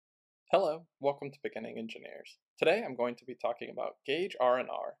Hello, welcome to Beginning Engineers. Today I'm going to be talking about Gage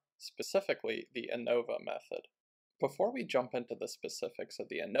R&R, specifically the ANOVA method. Before we jump into the specifics of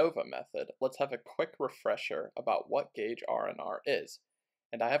the ANOVA method, let's have a quick refresher about what Gage R&R is.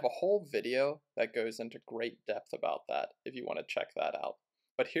 And I have a whole video that goes into great depth about that if you want to check that out.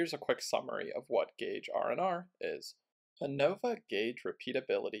 But here's a quick summary of what Gage R&R is. ANOVA gauge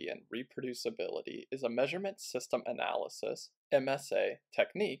repeatability and reproducibility is a measurement system analysis (MSA)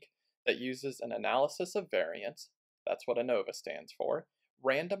 technique that uses an analysis of variance, that's what ANOVA stands for,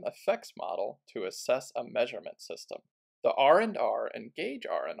 random effects model to assess a measurement system. The R&R in Gage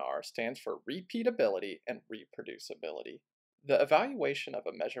R&R stands for repeatability and reproducibility. The evaluation of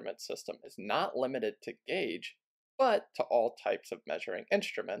a measurement system is not limited to gauge, but to all types of measuring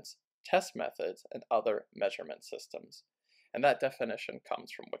instruments, test methods, and other measurement systems. And that definition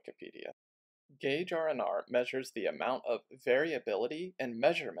comes from Wikipedia. Gage R&R measures the amount of variability in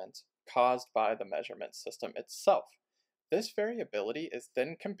measurements caused by the measurement system itself. This variability is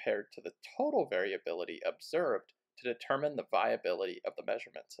then compared to the total variability observed to determine the viability of the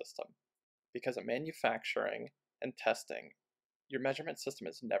measurement system. Because in manufacturing and testing, your measurement system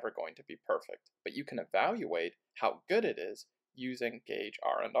is never going to be perfect, but you can evaluate how good it is using Gage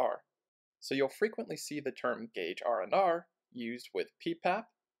R&R. So you'll frequently see the term Gage R&R used with PPAP,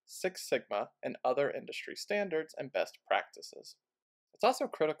 Six Sigma, and other industry standards and best practices. It's also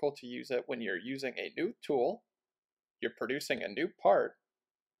critical to use it when you're using a new tool, you're producing a new part,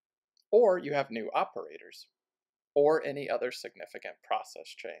 or you have new operators, or any other significant process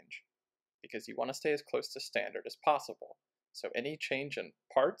change, because you want to stay as close to standard as possible. So any change in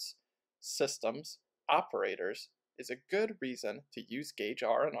parts, systems, operators is a good reason to use Gage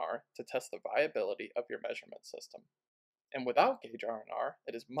R&R to test the viability of your measurement system. And without Gage R&R,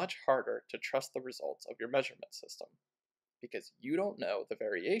 it is much harder to trust the results of your measurement system, because you don't know the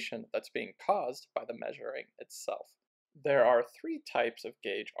variation that's being caused by the measuring itself. There are three types of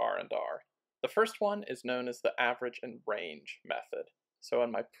Gage R&R. The first one is known as the average and range method. So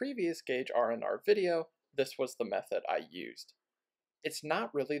in my previous Gage R&R video, this was the method I used. It's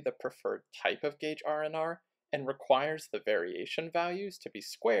not really the preferred type of Gage R&R and requires the variation values to be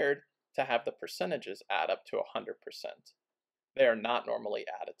squared to have the percentages add up to 100%. They are not normally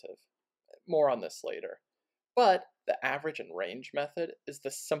additive. More on this later. But the average and range method is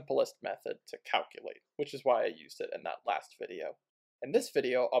the simplest method to calculate, which is why I used it in that last video. In this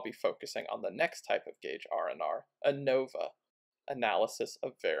video, I'll be focusing on the next type of Gage R&R, ANOVA, analysis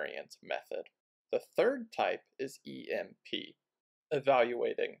of variance method. The third type is EMP,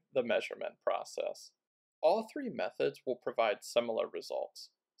 evaluating the measurement process. All three methods will provide similar results.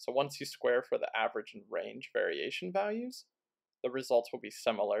 So once you square for the average and range variation values, the results will be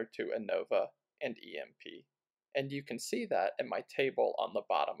similar to ANOVA and EMP. And you can see that in my table on the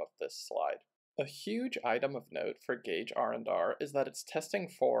bottom of this slide. A huge item of note for Gage R&R is that it's testing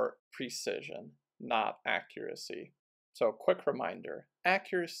for precision, not accuracy. So a quick reminder,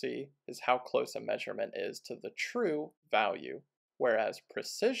 accuracy is how close a measurement is to the true value, whereas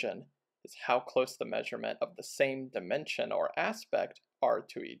precision is how close the measurement of the same dimension or aspect are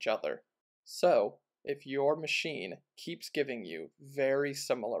to each other. So, if your machine keeps giving you very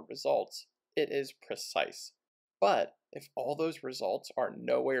similar results, it is precise. But if all those results are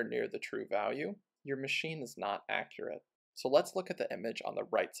nowhere near the true value, your machine is not accurate. So let's look at the image on the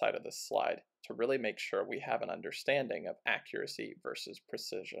right side of this slide to really make sure we have an understanding of accuracy versus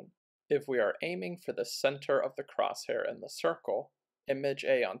precision. If we are aiming for the center of the crosshair in the circle, image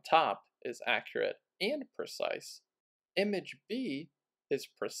A on top is accurate and precise. Image B is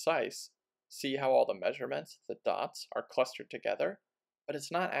precise. See how all the measurements, the dots, are clustered together? But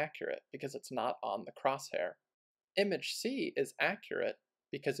it's not accurate because it's not on the crosshair. Image C is accurate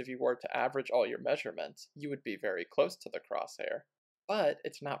because if you were to average all your measurements, you would be very close to the crosshair. But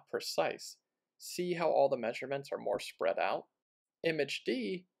it's not precise. See how all the measurements are more spread out? Image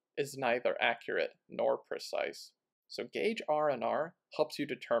D is neither accurate nor precise. So Gage R&R helps you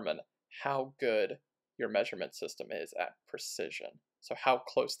determine how good your measurement system is at precision. So how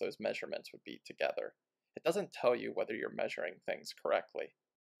close those measurements would be together. It doesn't tell you whether you're measuring things correctly.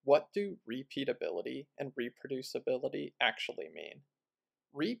 What do repeatability and reproducibility actually mean?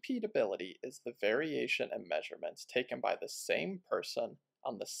 Repeatability is the variation in measurements taken by the same person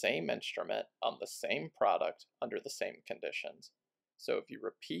on the same instrument on the same product under the same conditions. So if you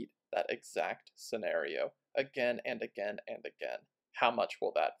repeat that exact scenario again and again and again, how much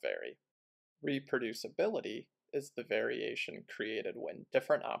will that vary? Reproducibility is the variation created when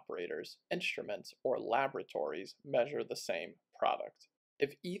different operators, instruments, or laboratories measure the same product.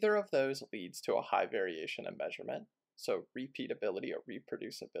 If either of those leads to a high variation in measurement, so repeatability or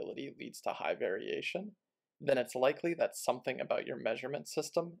reproducibility leads to high variation, then it's likely that something about your measurement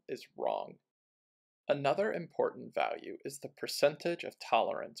system is wrong. Another important value is the percentage of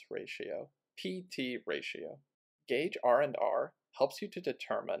tolerance ratio, PT ratio. Gage R&R helps you to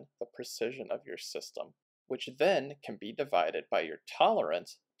determine the precision of your system, which then can be divided by your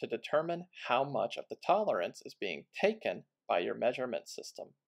tolerance to determine how much of the tolerance is being taken by your measurement system.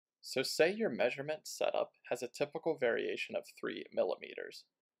 So say your measurement setup has a typical variation of 3 millimeters,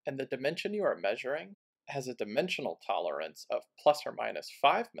 and the dimension you are measuring has a dimensional tolerance of plus or minus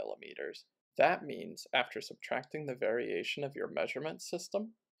 5 millimeters. That means after subtracting the variation of your measurement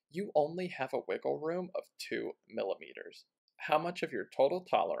system, you only have a wiggle room of 2 millimeters. How much of your total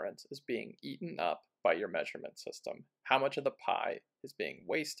tolerance is being eaten up by your measurement system? How much of the pie is being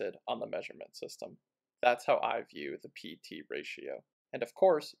wasted on the measurement system? That's how I view the PT ratio. And of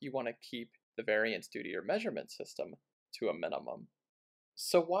course, you want to keep the variance due to your measurement system to a minimum.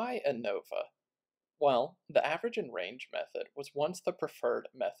 So why ANOVA? Well, the average and range method was once the preferred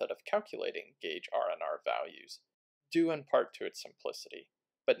method of calculating Gage R&R values, due in part to its simplicity.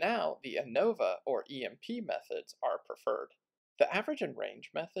 But now the ANOVA or EMP methods are preferred. The average and range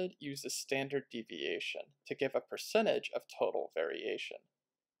method uses standard deviation to give a percentage of total variation,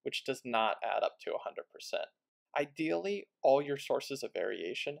 which does not add up to 100%. Ideally, all your sources of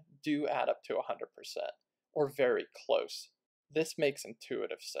variation do add up to 100%, or very close. This makes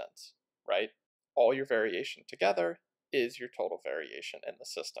intuitive sense, right? All your variation together is your total variation in the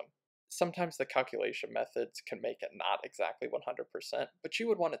system. Sometimes the calculation methods can make it not exactly 100%, but you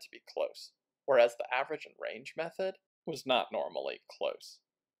would want it to be close, whereas the average and range method was not normally close.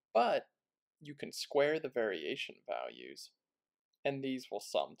 But you can square the variation values, and these will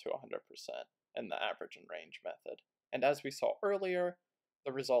sum to 100% in the average and range method. And as we saw earlier,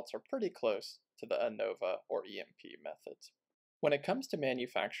 the results are pretty close to the ANOVA or EMP methods. When it comes to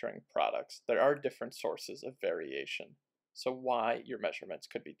manufacturing products, there are different sources of variation, so why your measurements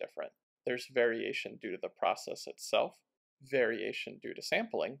could be different. There's variation due to the process itself, variation due to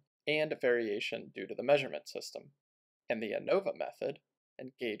sampling, and variation due to the measurement system. And the ANOVA method,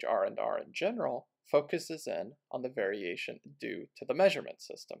 and Gage R&R in general, focuses in on the variation due to the measurement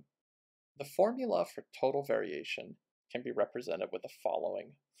system. The formula for total variation can be represented with the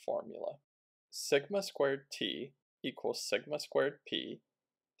following formula. Sigma squared T equals sigma squared P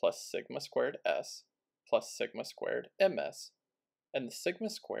plus sigma squared S plus sigma squared MS, and the sigma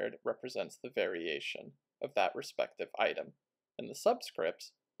squared represents the variation of that respective item, and the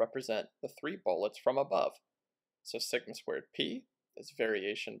subscripts represent the 3 bullets from above. So sigma squared P is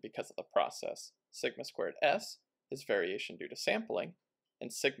variation because of the process, sigma squared S is variation due to sampling,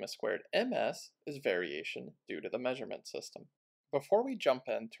 and sigma squared MS is variation due to the measurement system. Before we jump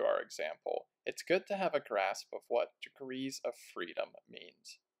into our example, it's good to have a grasp of what degrees of freedom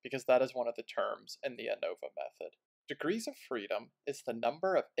means, because that is one of the terms in the ANOVA method. Degrees of freedom is the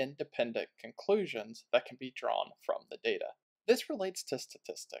number of independent conclusions that can be drawn from the data. This relates to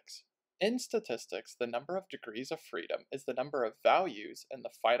statistics. In statistics, the number of degrees of freedom is the number of values in the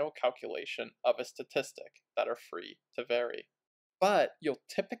final calculation of a statistic that are free to vary. But you'll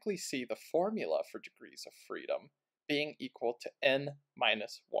typically see the formula for degrees of freedom being equal to n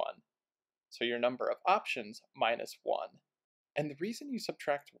minus 1. So your number of options minus 1. And the reason you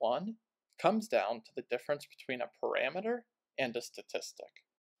subtract 1 comes down to the difference between a parameter and a statistic.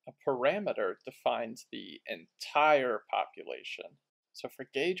 A parameter defines the entire population. So for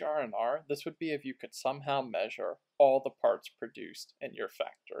Gage R&R, this would be if you could somehow measure all the parts produced in your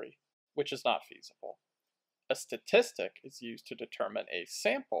factory, which is not feasible. A statistic is used to determine a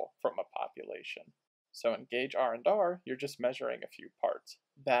sample from a population. So in Gage R&R, you're just measuring a few parts.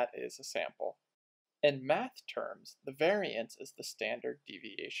 That is a sample. In math terms, the variance is the standard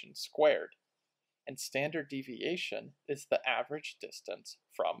deviation squared. And standard deviation is the average distance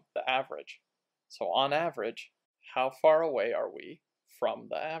from the average. So on average, how far away are we from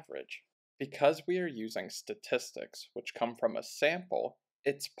the average? Because we are using statistics, which come from a sample,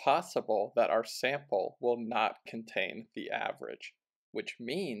 it's possible that our sample will not contain the average, which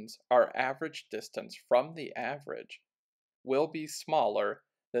means our average distance from the average will be smaller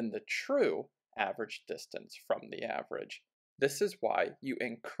than the true average distance from the average. This is why you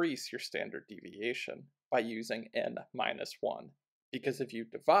increase your standard deviation by using n minus 1, because if you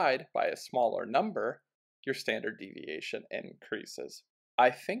divide by a smaller number, your standard deviation increases.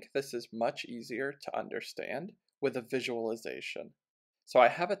 I think this is much easier to understand with a visualization. So I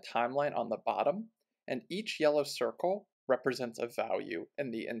have a timeline on the bottom, and each yellow circle represents a value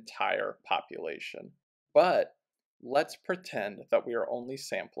in the entire population. But let's pretend that we are only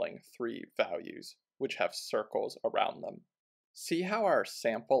sampling 3 values, which have circles around them. See how our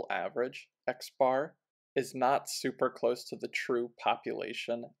sample average, x bar, is not super close to the true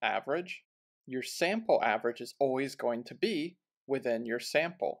population average? Your sample average is always going to be within your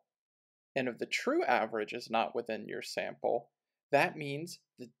sample. And if the true average is not within your sample, that means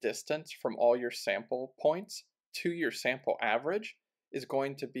the distance from all your sample points to your sample average is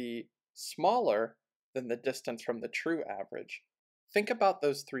going to be smaller than the distance from the true average. Think about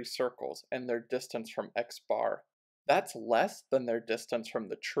those three circles and their distance from x bar. That's less than their distance from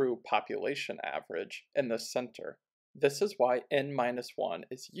the true population average in the center. This is why n-1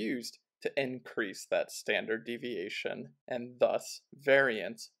 is used to increase that standard deviation and thus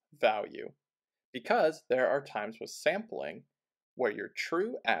variance value, because there are times with sampling where your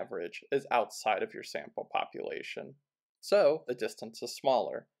true average is outside of your sample population. So the distance is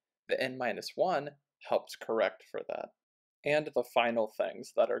smaller. The n-1 helps correct for that. And the final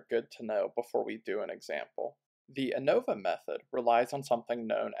things that are good to know before we do an example. The ANOVA method relies on something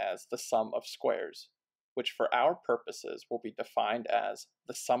known as the sum of squares, which for our purposes will be defined as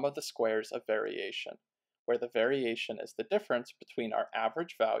the sum of the squares of variation, where the variation is the difference between our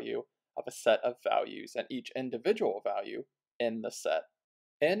average value of a set of values and each individual value in the set.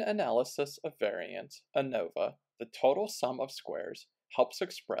 In analysis of variance, ANOVA, the total sum of squares helps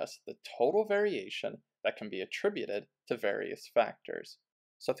express the total variation that can be attributed to various factors.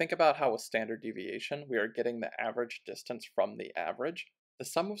 So think about how with standard deviation, we are getting the average distance from the average. The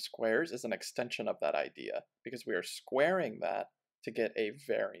sum of squares is an extension of that idea because we are squaring that to get a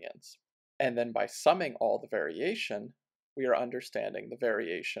variance. And then by summing all the variation, we are understanding the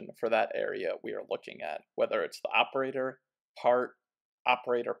variation for that area we are looking at, whether it's the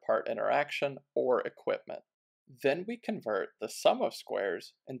operator-part interaction, or equipment. Then we convert the sum of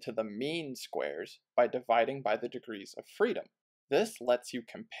squares into the mean squares by dividing by the degrees of freedom. This lets you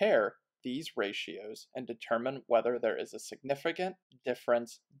compare these ratios and determine whether there is a significant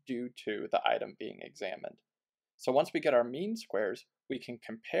difference due to the item being examined. So once we get our mean squares, we can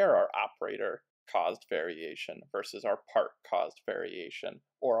compare our operator-caused variation versus our part-caused variation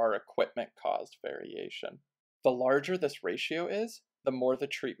or our equipment-caused variation. The larger this ratio is, the more the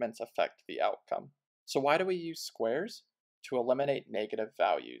treatments affect the outcome. So why do we use squares? To eliminate negative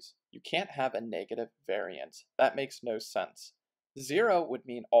values. You can't have a negative variance. That makes no sense. 0 would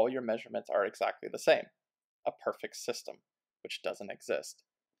mean all your measurements are exactly the same, a perfect system, which doesn't exist.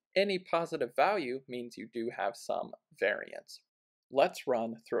 Any positive value means you do have some variance. Let's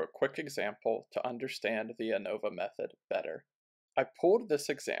run through a quick example to understand the ANOVA method better. I pulled this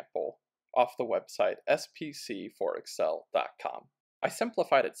example off the website spc4excel.com. I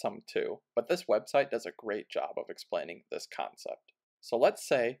simplified it some too, but this website does a great job of explaining this concept. So let's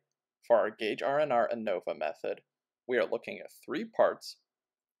say for our Gage R&R ANOVA method, we are looking at 3 parts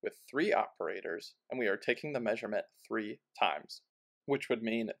with 3 operators, and we are taking the measurement 3 times, which would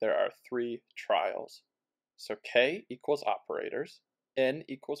mean there are 3 trials. So K equals operators, N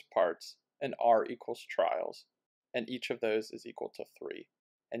equals parts, and R equals trials, and each of those is equal to 3.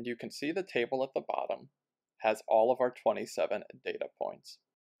 And you can see the table at the bottom has all of our 27 data points.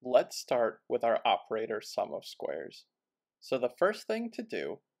 Let's start with our operator sum of squares. So the first thing to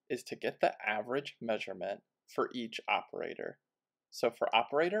do is to get the average measurement for each operator. So for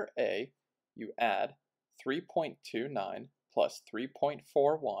operator A, you add 3.29 plus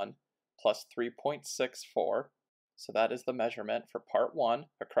 3.41 plus 3.64. So that is the measurement for part 1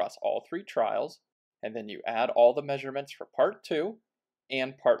 across all 3 trials. And then you add all the measurements for part 2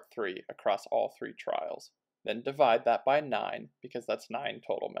 and part 3 across all 3 trials. Then divide that by 9 because that's 9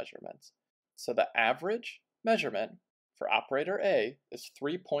 total measurements. So the average measurement for operator A is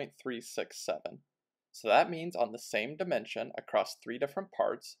 3.367. So that means on the same dimension across 3 different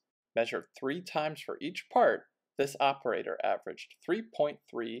parts, measured 3 times for each part, this operator averaged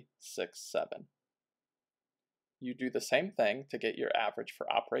 3.367. You do the same thing to get your average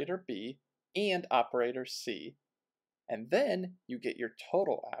for operator B and operator C, and then you get your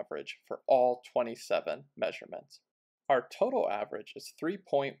total average for all 27 measurements. Our total average is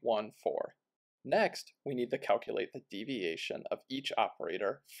 3.14. Next, we need to calculate the deviation of each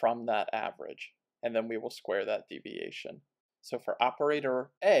operator from that average, and then we will square that deviation. So for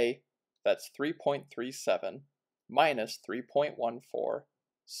operator A, that's 3.37 minus 3.14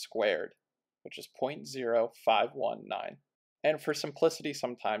 squared, which is 0.0519. And for simplicity,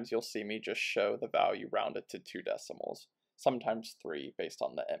 sometimes you'll see me just show the value rounded to 2 decimals, sometimes 3 based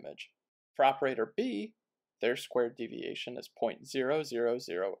on the image. For operator B, their squared deviation is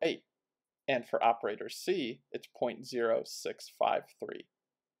 0.0008. And for operator C, it's 0.0653.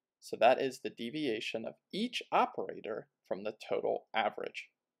 So that is the deviation of each operator from the total average.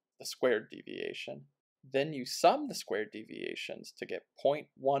 the squared deviation. Then you sum the squared deviations to get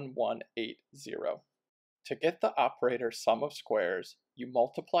 0.1180. To get the operator sum of squares, you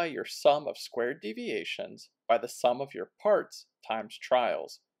multiply your sum of squared deviations by the sum of your parts times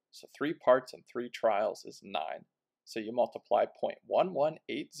trials. So 3 parts and 3 trials is 9. So you multiply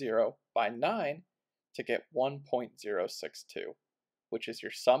 0.1180 by 9 to get 1.062, which is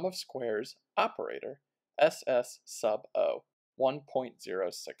your sum of squares operator, SS sub O,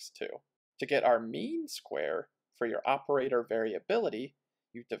 1.062. To get our mean square for your operator variability,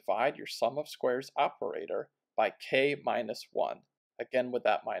 you divide your sum of squares operator by k minus 1, again with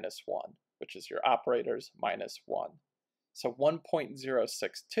that minus 1, which is your operators minus 1. So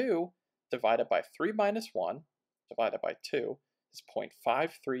 1.062 divided by 3 minus 1 divided by 2 is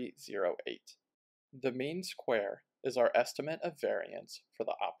 0.5308. The mean square is our estimate of variance for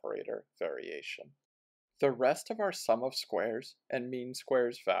the operator variation. The rest of our sum of squares and mean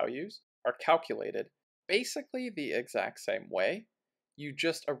squares values are calculated basically the exact same way. You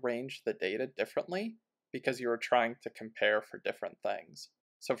just arrange the data differently because you are trying to compare for different things.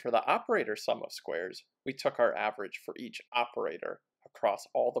 So for the operator sum of squares, we took our average for each operator across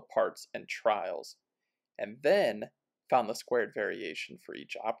all the parts and trials, and then found the squared variation for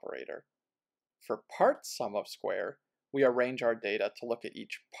each operator. For part sum of square, we arrange our data to look at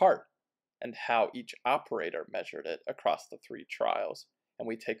each part and how each operator measured it across the 3 trials, and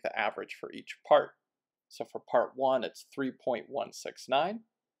we take the average for each part. So for part 1, it's 3.169,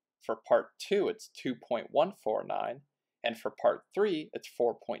 for part 2, it's 2.149, and for part 3, it's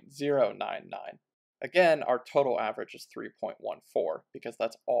 4.099. Again, our total average is 3.14 because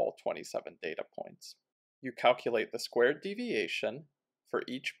that's all 27 data points. You calculate the squared deviation for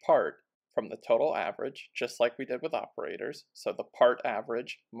each part from the total average, just like we did with operators. So the part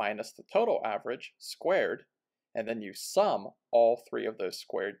average minus the total average squared, and then you sum all 3 of those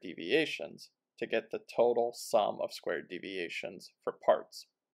squared deviations to get the total sum of squared deviations for parts,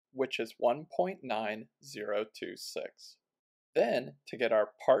 which is 1.9026. Then, to get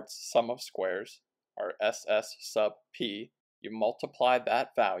our parts sum of squares, our SS sub P, you multiply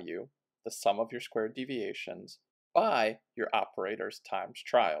that value, the sum of your squared deviations, by your operators times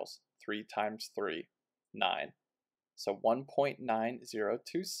trials. 3 times 3, 9. So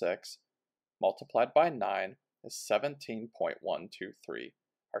 1.9026 multiplied by 9 is 17.123,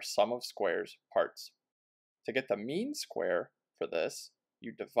 our sum of squares parts. To get the mean square for this,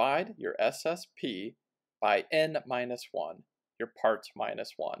 you divide your SSP by n minus 1, your parts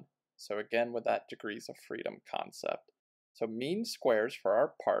minus 1. So again with that degrees of freedom concept. So mean squares for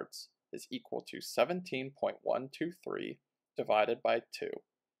our parts is equal to 17.123 divided by 2,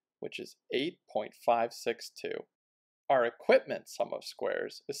 which is 8.562. Our equipment sum of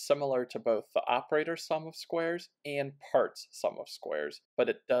squares is similar to both the operator sum of squares and parts sum of squares, but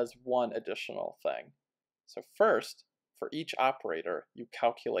it does one additional thing. So first, for each operator, you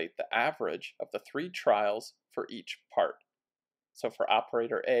calculate the average of the 3 trials for each part. So for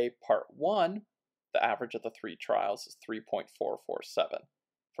operator A, part 1, the average of the 3 trials is 3.447.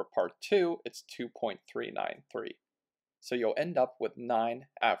 For part 2, it's 2.393. So you'll end up with 9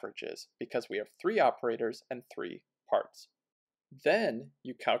 averages because we have 3 operators and 3 parts. Then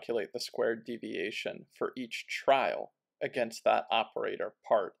you calculate the squared deviation for each trial against that operator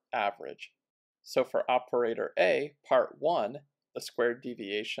part average. So for operator A, part 1, the squared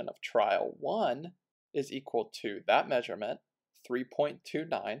deviation of trial 1 is equal to that measurement,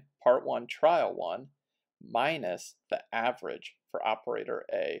 3.29, part 1, trial 1, minus the average for operator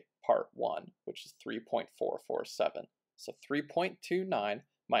A, part 1, which is 3.447. So 3.29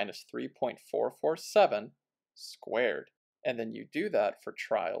 minus 3.447 squared. And then you do that for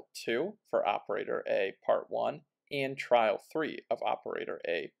trial 2 for operator A, part 1, and trial 3 of operator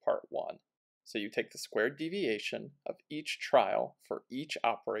A, part 1. So you take the squared deviation of each trial for each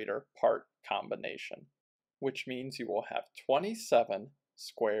operator part combination, which means you will have 27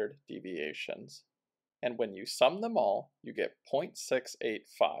 squared deviations. And when you sum them all, you get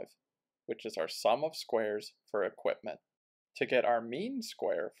 0.685, which is our sum of squares for equipment. To get our mean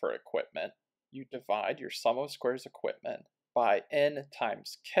square for equipment, you divide your sum of squares equipment by n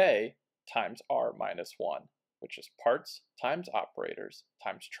times k times r minus 1, which is parts times operators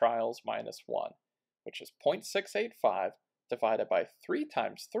times trials minus 1, which is 0.685 divided by 3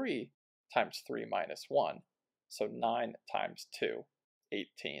 times 3 minus 1, so 9 times 2,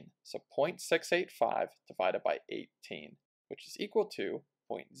 18. So 0.685 divided by 18, which is equal to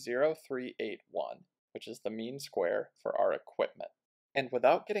 0.0381, which is the mean square for our equipment. And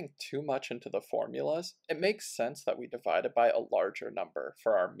without getting too much into the formulas, it makes sense that we divide it by a larger number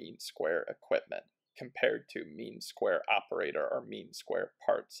for our mean square equipment compared to mean square operator or mean square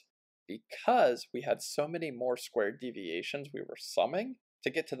parts, because we had so many more squared deviations we were summing, to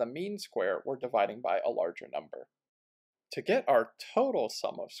get to the mean square, we're dividing by a larger number. To get our total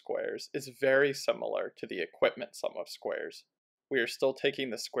sum of squares is very similar to the equipment sum of squares. We are still taking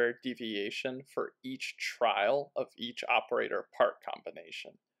the squared deviation for each trial of each operator part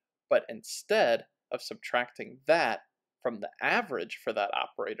combination, but instead of subtracting that from the average for that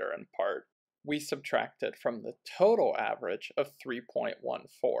operator and part, we subtract it from the total average of 3.14.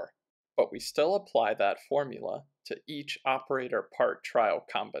 But we still apply that formula to each operator part trial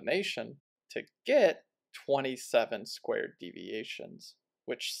combination to get 27 squared deviations,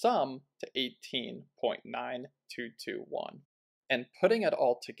 which sum to 18.9221. And putting it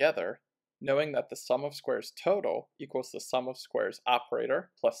all together, knowing that the sum of squares total equals the sum of squares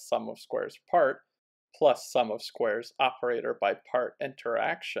operator plus sum of squares part plus sum of squares operator by part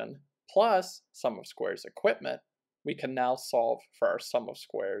interaction plus sum of squares equipment, we can now solve for our sum of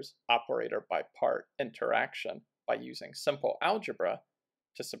squares operator by part interaction by using simple algebra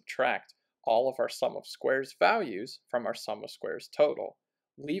to subtract all of our sum of squares values from our sum of squares total,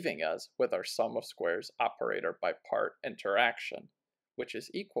 leaving us with our sum of squares operator by part interaction, which is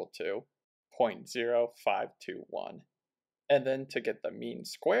equal to 0.0521. And then to get the mean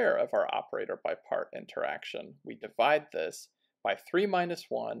square of our operator by part interaction, we divide this by 3 minus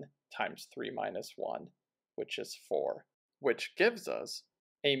 1 times 3 minus 1, which is 4, which gives us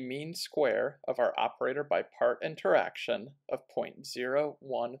a mean square of our operator by part interaction of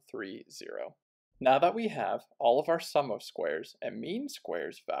 0.0130. Now that we have all of our sum of squares and mean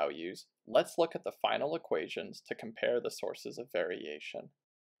squares values, let's look at the final equations to compare the sources of variation.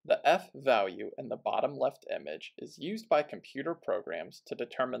 The F value in the bottom left image is used by computer programs to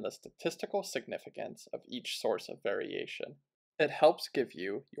determine the statistical significance of each source of variation. It helps give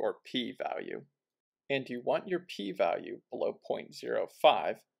you your p-value, and you want your p-value below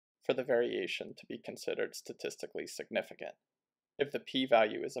 0.05 for the variation to be considered statistically significant. If the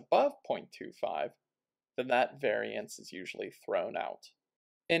p-value is above 0.25, then that variance is usually thrown out.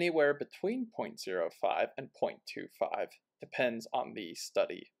 Anywhere between 0.05 and 0.25 depends on the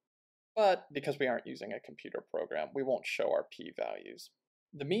study, but because we aren't using a computer program, we won't show our p-values.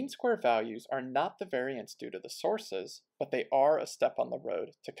 The mean square values are not the variance due to the sources, but they are a step on the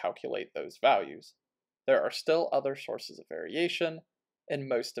road to calculate those values. There are still other sources of variation in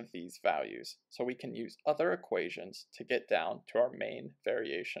most of these values, so we can use other equations to get down to our main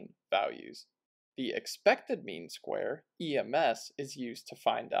variation values. The expected mean square, EMS, is used to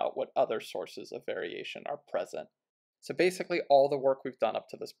find out what other sources of variation are present. So basically all the work we've done up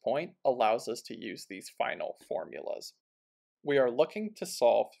to this point allows us to use these final formulas. We are looking to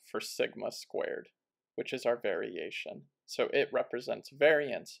solve for sigma squared, which is our variation, so it represents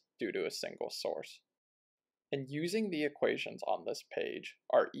variance due to a single source. And using the equations on this page,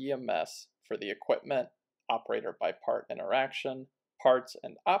 our EMS for the equipment, operator by part interaction, parts,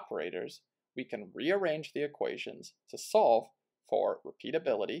 and operators, we can rearrange the equations to solve for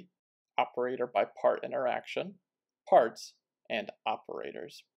repeatability, operator by part interaction, parts, and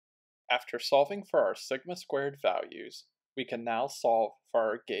operators. After solving for our sigma squared values, we can now solve for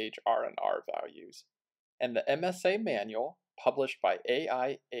our Gage R&R values. And the MSA manual, published by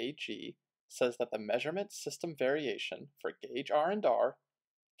AIAG, says that the measurement system variation for Gage R&R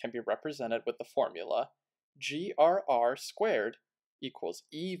can be represented with the formula GRR squared equals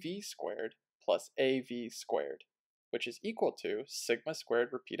EV squared plus AV squared, which is equal to sigma squared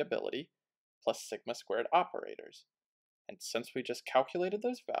repeatability plus sigma squared operators. And since we just calculated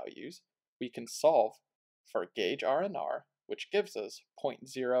those values, we can solve for Gage R&R, which gives us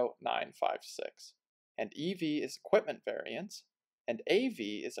 0.0956. And EV is equipment variance, and AV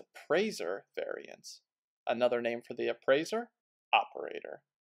is appraiser variance. Another name for the appraiser? Operator.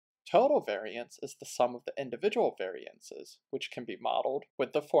 Total variance is the sum of the individual variances, which can be modeled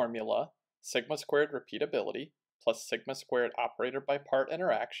with the formula sigma squared repeatability plus sigma squared operator by part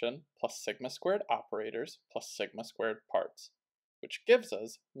interaction plus sigma squared operators plus sigma squared parts, which gives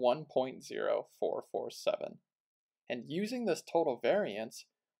us 1.0447. And using this total variance,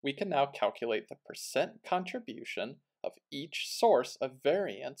 we can now calculate the percent contribution of each source of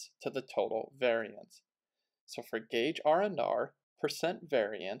variance to the total variance. So for Gage R&R, percent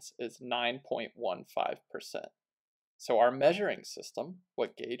variance is 9.15%. So our measuring system,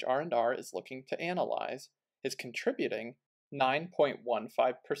 what Gage R&R is looking to analyze, is contributing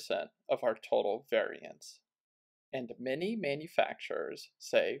 9.15% of our total variance. And many manufacturers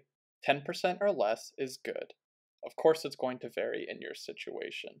say 10% or less is good. Of course, it's going to vary in your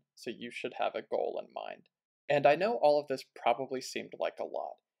situation, so you should have a goal in mind. And I know all of this probably seemed like a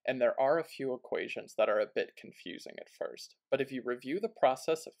lot, And there are a few equations that are a bit confusing at first, but if you review the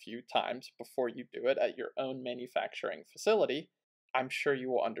process a few times before you do it at your own manufacturing facility, I'm sure you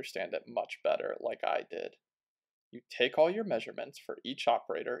will understand it much better like I did. You take all your measurements for each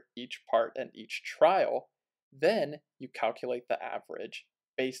operator, each part, and each trial, then you calculate the average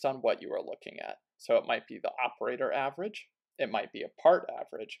based on what you are looking at. So it might be the operator average, it might be a part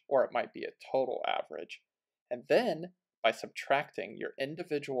average, or it might be a total average. And then, by subtracting your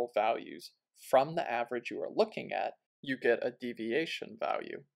individual values from the average you are looking at, you get a deviation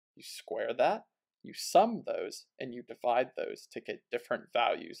value. You square that, you sum those, and you divide those to get different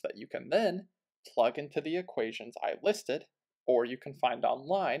values that you can then plug into the equations I listed, or you can find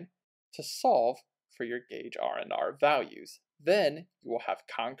online to solve for your Gage R&R values. Then you will have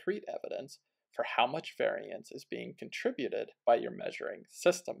concrete evidence for how much variance is being contributed by your measuring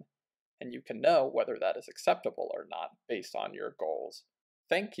system, and you can know whether that is acceptable or not based on your goals.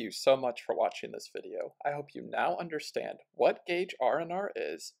 Thank you so much for watching this video. I hope you now understand what Gage R&R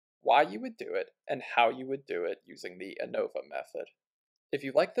is, why you would do it, and how you would do it using the ANOVA method. If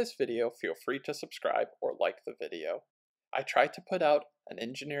you like this video, feel free to subscribe or like the video. I try to put out an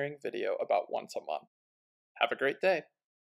engineering video about once a month. Have a great day!